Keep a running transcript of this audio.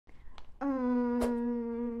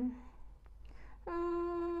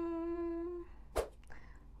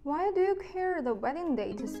Why do you care the wedding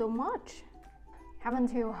date so much?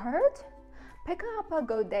 Haven't you heard? Pick up a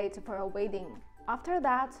good date for a wedding. After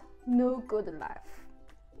that, no good life.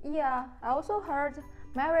 Yeah, I also heard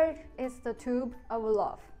marriage is the tube of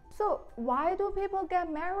love. So why do people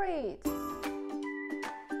get married?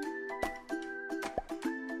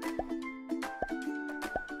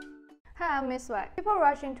 Hi, I'm Miss Wei. People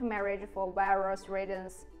rush into marriage for various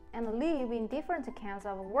reasons and live in different kinds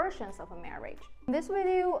of versions of marriage. In this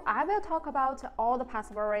video, I will talk about all the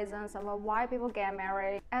possible reasons of why people get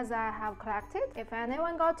married as I have collected. If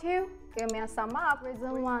anyone got you, give me a thumb up.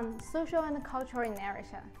 Reason 1. Social and cultural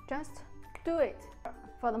inertia. Just do it.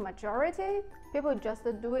 For the majority, people just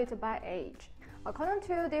do it by age. According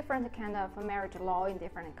to different kinds of marriage law in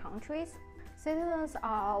different countries, citizens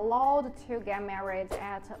are allowed to get married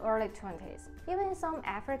at early 20s, even in some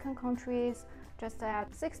African countries, just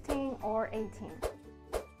at 16 or 18.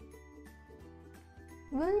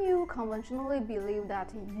 When you conventionally believe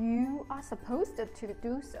that you are supposed to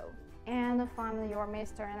do so, and find your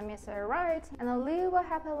Mr. and Mrs. right, and live a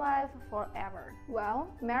happy life forever. Well,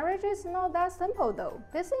 marriage is not that simple though.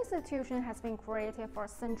 This institution has been created for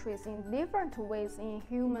centuries in different ways in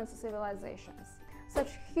human civilizations.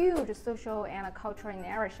 Such huge social and cultural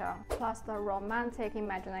inertia, plus the romantic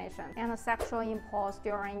imagination and the sexual impulse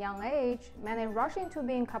during young age, many rush into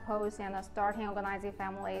being couples and starting organizing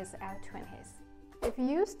families at 20s. If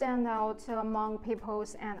you stand out among people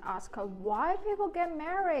and ask why people get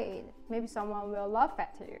married, maybe someone will laugh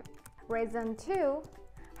at you. Reason 2.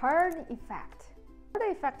 Herd effect.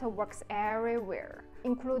 Herd effect works everywhere,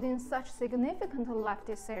 including such significant life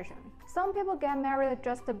decisions. Some people get married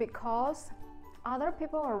just because other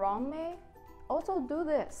people around me also do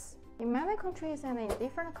this. In many countries and in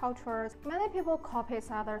different cultures, many people copy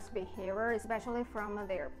others' behavior, especially from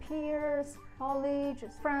their peers, colleagues,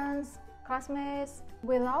 friends, classmates,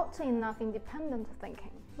 without enough independent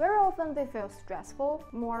thinking. Very often they feel stressful,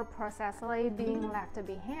 more precisely being left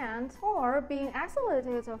behind, or being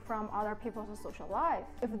isolated from other people's social life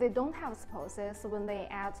if they don't have spouses when they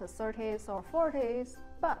at 30s or 40s.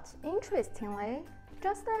 But interestingly,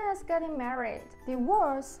 just as getting married,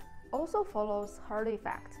 divorce also follows herd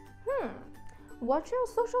effect. Watch your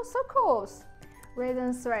social circles.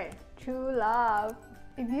 Reason 3. True love.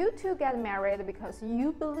 If you two get married because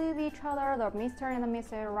you believe each other, the Mr. and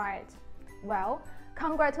Mrs. right, well,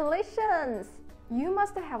 congratulations! You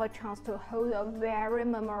must have a chance to hold a very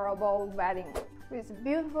memorable wedding with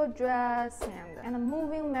beautiful dress and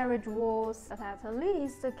moving marriage walls that at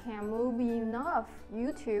least can move enough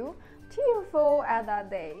you two tearful at that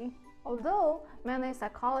day. Although many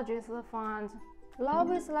psychologists find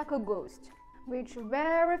love is like a ghost, which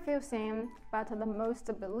very few seem, but the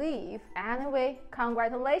most believe. Anyway,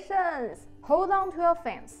 congratulations! Hold on to your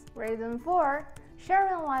fence. Reason 4.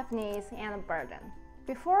 Sharing life needs and burden.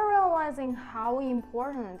 Before realizing how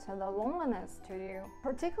important the loneliness to you,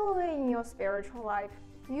 particularly in your spiritual life,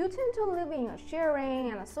 you tend to live in a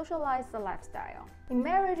sharing and socialized lifestyle. In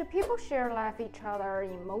marriage, people share life with each other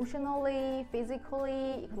emotionally,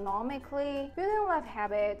 physically, economically, building life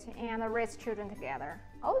habits, and raise children together.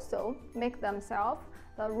 Also, make themselves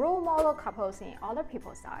the role model couples in other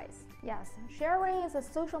people's eyes. Yes, sharing is a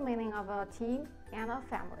social meaning of a team and a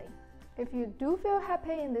family. If you do feel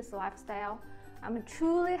happy in this lifestyle, I'm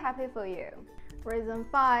truly happy for you. Reason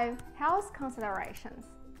 5. Health considerations.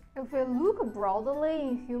 If we look broadly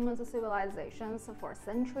in human civilizations for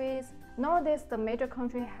centuries, nowadays the major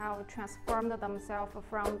countries have transformed themselves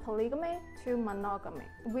from polygamy to monogamy.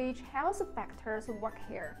 Which health factors work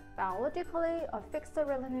here? Biologically, a fixed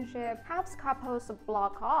relationship helps couples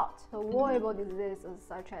block out avoidable diseases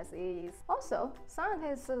such as AIDS. Also,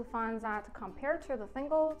 scientists find that compared to the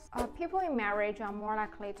singles, people in marriage are more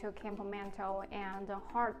likely to keep mental and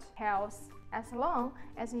heart health as long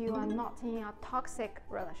as you are not in a toxic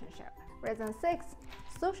relationship. Reason 6.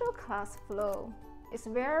 Social class flow. It's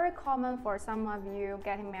very common for some of you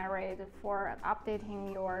getting married for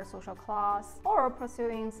updating your social class or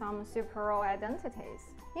pursuing some superior identities.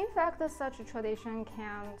 In fact, such a tradition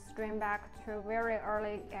can string back to a very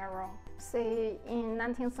early era. Say, in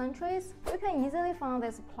 19th centuries, you can easily find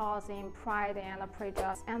this clause in Pride and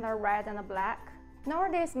Prejudice and Red and Black.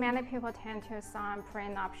 Nowadays, many people tend to sign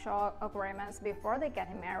prenuptial agreements before they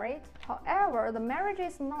get married. However, the marriage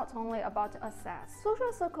is not only about assets.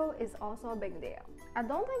 Social circle is also a big deal. I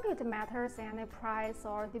don't think it matters any price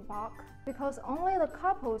or debauch, because only the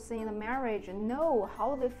couples in the marriage know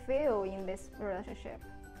how they feel in this relationship,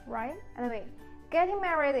 right? Anyway, getting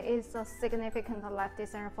married is a significant life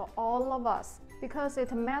decision for all of us. because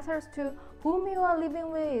it matters to whom you are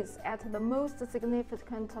living with at the most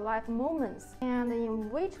significant life moments, and in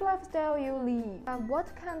which lifestyle you live,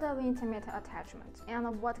 what kind of intimate attachment,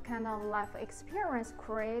 and what kind of life experience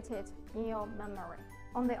created in your memory.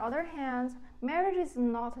 On the other hand, marriage is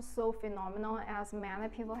not so phenomenal as many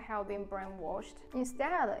people have been brainwashed.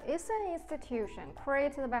 Instead, it's an institution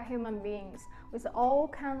created by human beings with all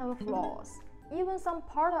kinds of flaws. Even some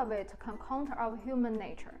part of it can counter our human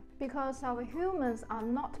nature, because our humans are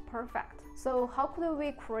not perfect. So how could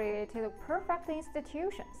we create perfect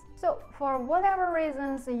institutions? So for whatever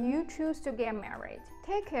reasons you choose to get married,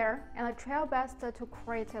 take care and try your best to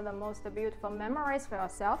create the most beautiful memories for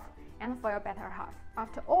yourself and for your better half.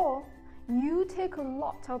 After all, you take a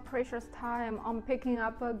lot of precious time on picking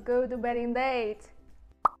up a good wedding date.